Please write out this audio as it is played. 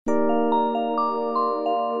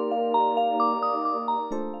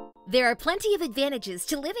There are plenty of advantages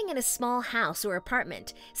to living in a small house or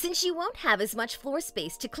apartment, since you won't have as much floor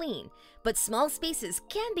space to clean, but small spaces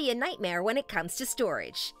can be a nightmare when it comes to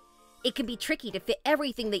storage. It can be tricky to fit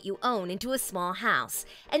everything that you own into a small house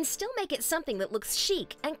and still make it something that looks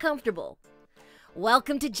chic and comfortable.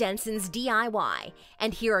 Welcome to Jensen's DIY,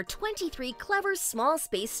 and here are 23 clever small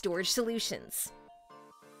space storage solutions.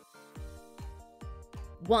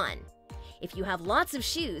 1. If you have lots of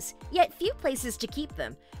shoes, yet few places to keep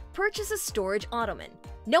them, purchase a storage ottoman.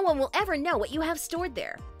 No one will ever know what you have stored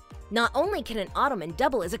there. Not only can an ottoman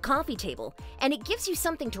double as a coffee table, and it gives you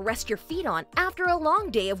something to rest your feet on after a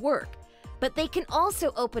long day of work, but they can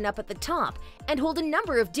also open up at the top and hold a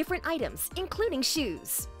number of different items, including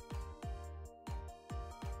shoes.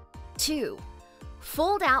 2.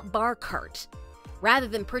 Fold-out bar cart. Rather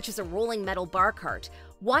than purchase a rolling metal bar cart,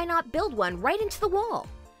 why not build one right into the wall?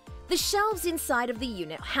 The shelves inside of the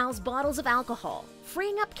unit house bottles of alcohol,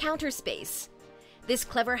 freeing up counter space. This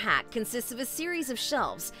clever hack consists of a series of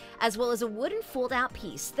shelves, as well as a wooden fold-out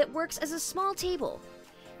piece that works as a small table.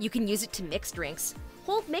 You can use it to mix drinks,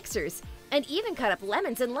 hold mixers, and even cut up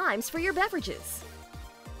lemons and limes for your beverages.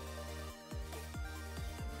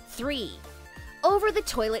 3.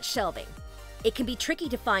 Over-the-toilet shelving. It can be tricky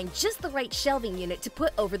to find just the right shelving unit to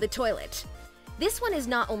put over the toilet. This one is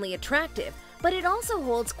not only attractive, but it also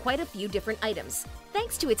holds quite a few different items,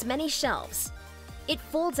 thanks to its many shelves. It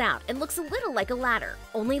folds out and looks a little like a ladder,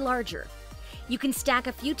 only larger. You can stack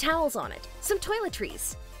a few towels on it, some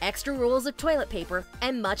toiletries, extra rolls of toilet paper,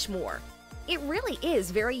 and much more. It really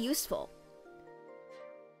is very useful.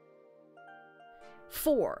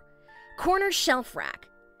 4. Corner shelf rack.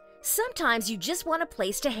 Sometimes you just want a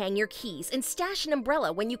place to hang your keys and stash an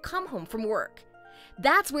umbrella when you come home from work.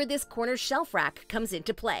 That's where this corner shelf rack comes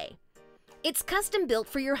into play. It's custom built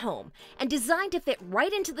for your home and designed to fit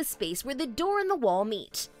right into the space where the door and the wall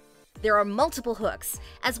meet. There are multiple hooks,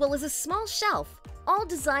 as well as a small shelf, all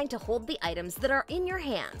designed to hold the items that are in your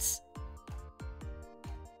hands.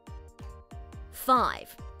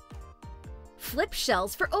 5. Flip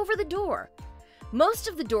shelves for over the door. Most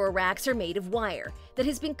of the door racks are made of wire that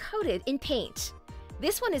has been coated in paint.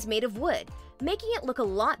 This one is made of wood, making it look a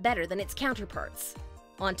lot better than its counterparts.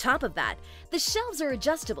 On top of that, the shelves are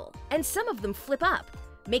adjustable, and some of them flip up,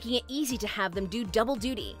 making it easy to have them do double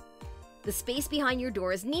duty. The space behind your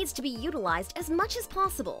doors needs to be utilized as much as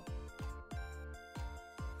possible.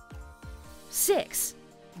 6.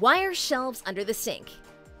 Wire shelves under the sink.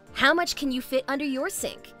 How much can you fit under your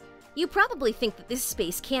sink? You probably think that this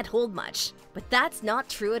space can't hold much, but that's not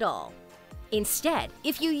true at all. Instead,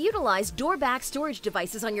 if you utilize door-back storage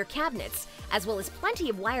devices on your cabinets, as well as plenty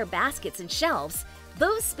of wire baskets and shelves,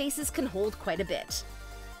 those spaces can hold quite a bit.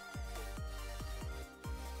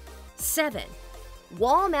 7.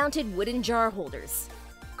 Wall-mounted wooden jar holders.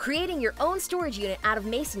 Creating your own storage unit out of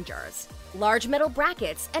mason jars, large metal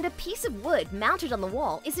brackets, and a piece of wood mounted on the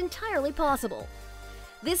wall is entirely possible.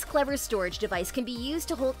 This clever storage device can be used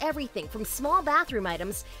to hold everything from small bathroom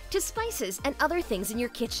items to spices and other things in your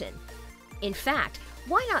kitchen. In fact,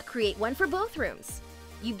 why not create one for both rooms?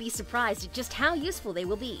 You'd be surprised at just how useful they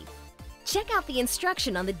will be. Check out the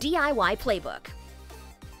instruction on the DIY playbook.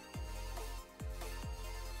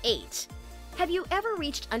 8. Have you ever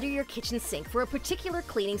reached under your kitchen sink for a particular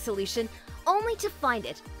cleaning solution only to find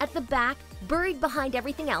it at the back, buried behind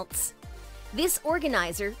everything else? This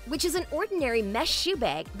organizer, which is an ordinary mesh shoe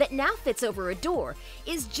bag that now fits over a door,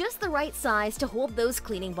 is just the right size to hold those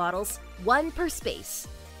cleaning bottles, one per space.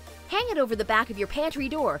 Hang it over the back of your pantry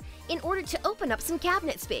door in order to open up some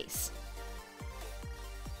cabinet space.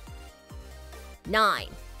 9.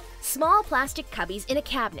 Small plastic cubbies in a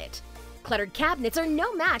cabinet. Cluttered cabinets are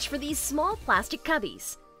no match for these small plastic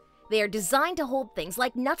cubbies. They are designed to hold things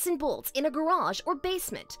like nuts and bolts in a garage or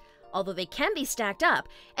basement, although they can be stacked up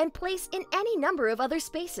and placed in any number of other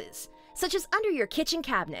spaces, such as under your kitchen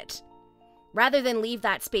cabinet. Rather than leave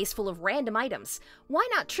that space full of random items, why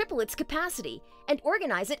not triple its capacity and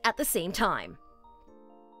organize it at the same time?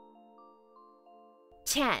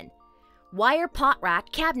 10. Wire pot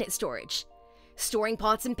rack cabinet storage. Storing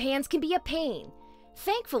pots and pans can be a pain.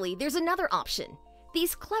 Thankfully, there's another option: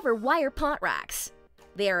 these clever wire pot racks.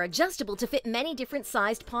 They are adjustable to fit many different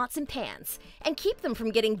sized pots and pans and keep them from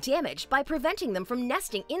getting damaged by preventing them from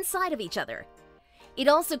nesting inside of each other. It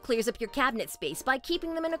also clears up your cabinet space by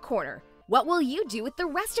keeping them in a corner. What will you do with the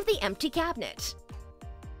rest of the empty cabinet?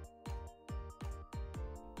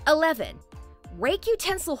 11. Rake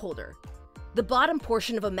utensil holder. The bottom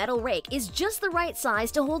portion of a metal rake is just the right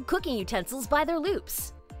size to hold cooking utensils by their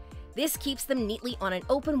loops. This keeps them neatly on an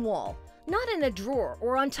open wall, not in a drawer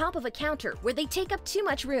or on top of a counter where they take up too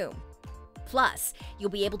much room. Plus, you'll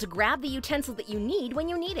be able to grab the utensil that you need when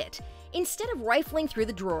you need it, instead of rifling through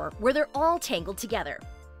the drawer where they're all tangled together.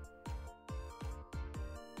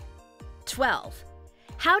 12.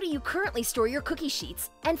 How do you currently store your cookie sheets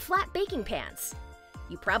and flat baking pans?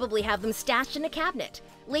 You probably have them stashed in a cabinet,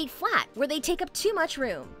 laid flat where they take up too much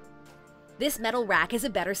room. This metal rack is a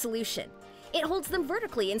better solution. It holds them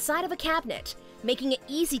vertically inside of a cabinet, making it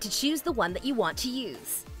easy to choose the one that you want to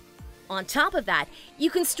use. On top of that, you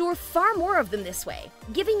can store far more of them this way,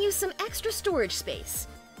 giving you some extra storage space.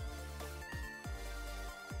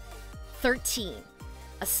 13.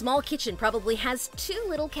 A small kitchen probably has too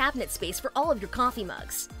little cabinet space for all of your coffee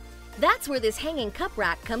mugs. That's where this hanging cup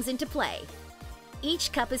rack comes into play.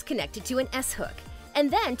 Each cup is connected to an S-hook,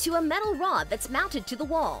 and then to a metal rod that's mounted to the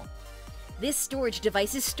wall. This storage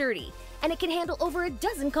device is sturdy, and it can handle over a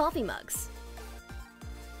dozen coffee mugs.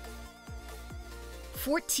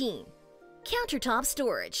 14. Countertop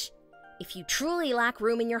storage. If you truly lack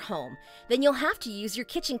room in your home, then you'll have to use your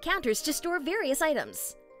kitchen counters to store various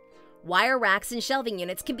items. Wire racks and shelving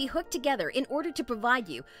units can be hooked together in order to provide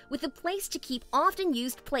you with a place to keep often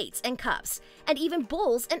used plates and cups, and even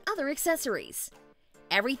bowls and other accessories.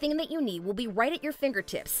 Everything that you need will be right at your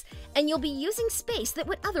fingertips, and you'll be using space that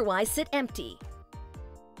would otherwise sit empty.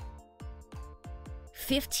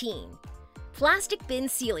 15. Plastic bin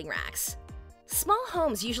ceiling racks. Small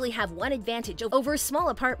homes usually have one advantage over small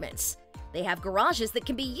apartments. They have garages that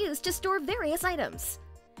can be used to store various items.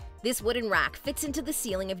 This wooden rack fits into the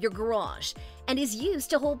ceiling of your garage and is used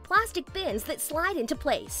to hold plastic bins that slide into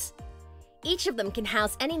place. Each of them can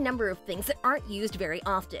house any number of things that aren't used very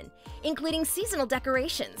often, including seasonal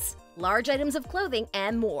decorations, large items of clothing,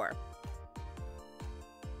 and more.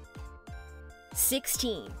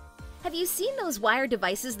 16. Have you seen those wire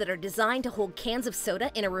devices that are designed to hold cans of soda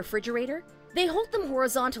in a refrigerator? They hold them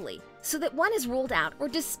horizontally, so that one is rolled out or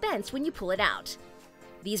dispensed when you pull it out.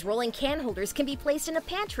 These rolling can holders can be placed in a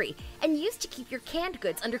pantry and used to keep your canned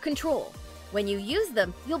goods under control. When you use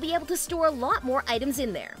them, you'll be able to store a lot more items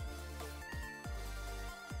in there.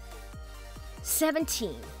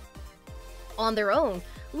 17. On their own,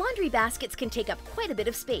 laundry baskets can take up quite a bit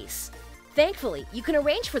of space. Thankfully, you can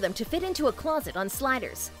arrange for them to fit into a closet on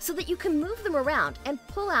sliders so that you can move them around and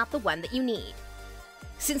pull out the one that you need.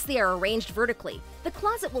 Since they are arranged vertically, the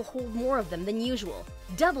closet will hold more of them than usual,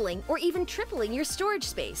 doubling or even tripling your storage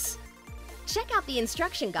space. Check out the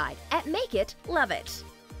instruction guide at Make It, Love It.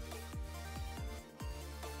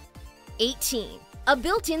 18. A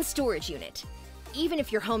built-in storage unit. Even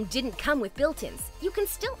if your home didn't come with built-ins, you can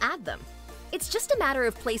still add them. It's just a matter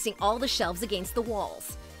of placing all the shelves against the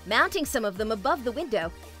walls, mounting some of them above the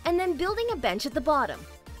window, and then building a bench at the bottom,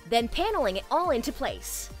 then paneling it all into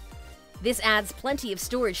place. This adds plenty of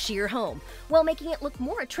storage to your home, while making it look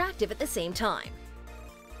more attractive at the same time.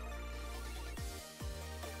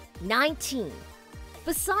 19.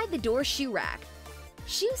 Beside the door shoe rack.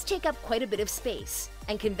 Shoes take up quite a bit of space,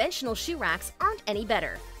 and conventional shoe racks aren't any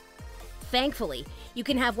better. Thankfully, you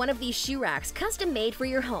can have one of these shoe racks custom made for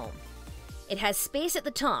your home. It has space at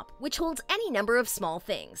the top, which holds any number of small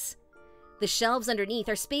things. The shelves underneath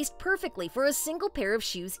are spaced perfectly for a single pair of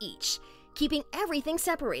shoes each, keeping everything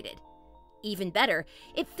separated. Even better,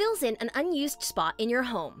 it fills in an unused spot in your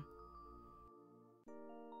home.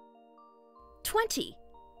 20.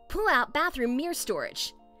 Pull-out bathroom mirror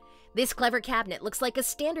storage. This clever cabinet looks like a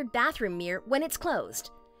standard bathroom mirror when it's closed.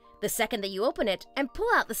 The second that you open it and pull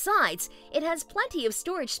out the sides, it has plenty of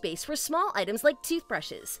storage space for small items like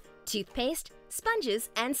toothbrushes, toothpaste, sponges,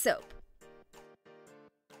 and soap.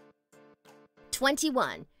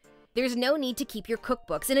 21. There's no need to keep your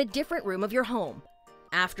cookbooks in a different room of your home.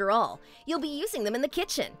 After all, you'll be using them in the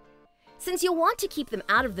kitchen. Since you'll want to keep them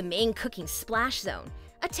out of the main cooking splash zone,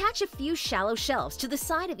 attach a few shallow shelves to the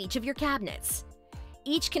side of each of your cabinets.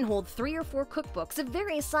 Each can hold 3 or 4 cookbooks of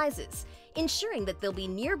various sizes, ensuring that they'll be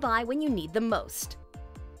nearby when you need them most.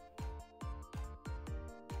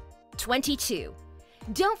 22.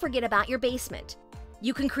 Don't forget about your basement.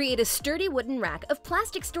 You can create a sturdy wooden rack of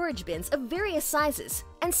plastic storage bins of various sizes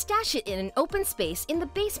and stash it in an open space in the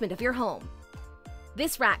basement of your home.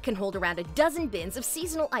 This rack can hold around a dozen bins of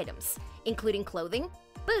seasonal items, including clothing,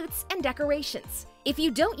 boots, and decorations. If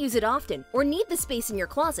you don't use it often or need the space in your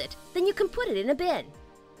closet, then you can put it in a bin.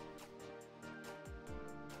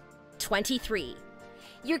 23.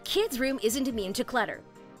 Your kid's room isn't immune to clutter.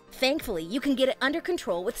 Thankfully, you can get it under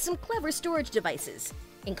control with some clever storage devices,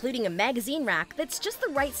 including a magazine rack that's just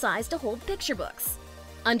the right size to hold picture books.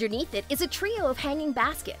 Underneath it is a trio of hanging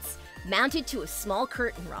baskets, mounted to a small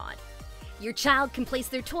curtain rod. Your child can place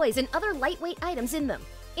their toys and other lightweight items in them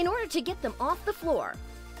in order to get them off the floor.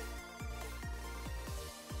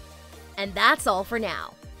 And that's all for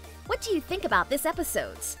now. What do you think about this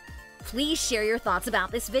episode? Please share your thoughts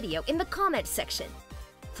about this video in the comments section.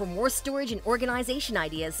 For more storage and organization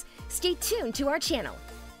ideas, stay tuned to our channel.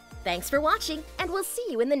 Thanks for watching, and we'll see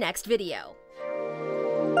you in the next video.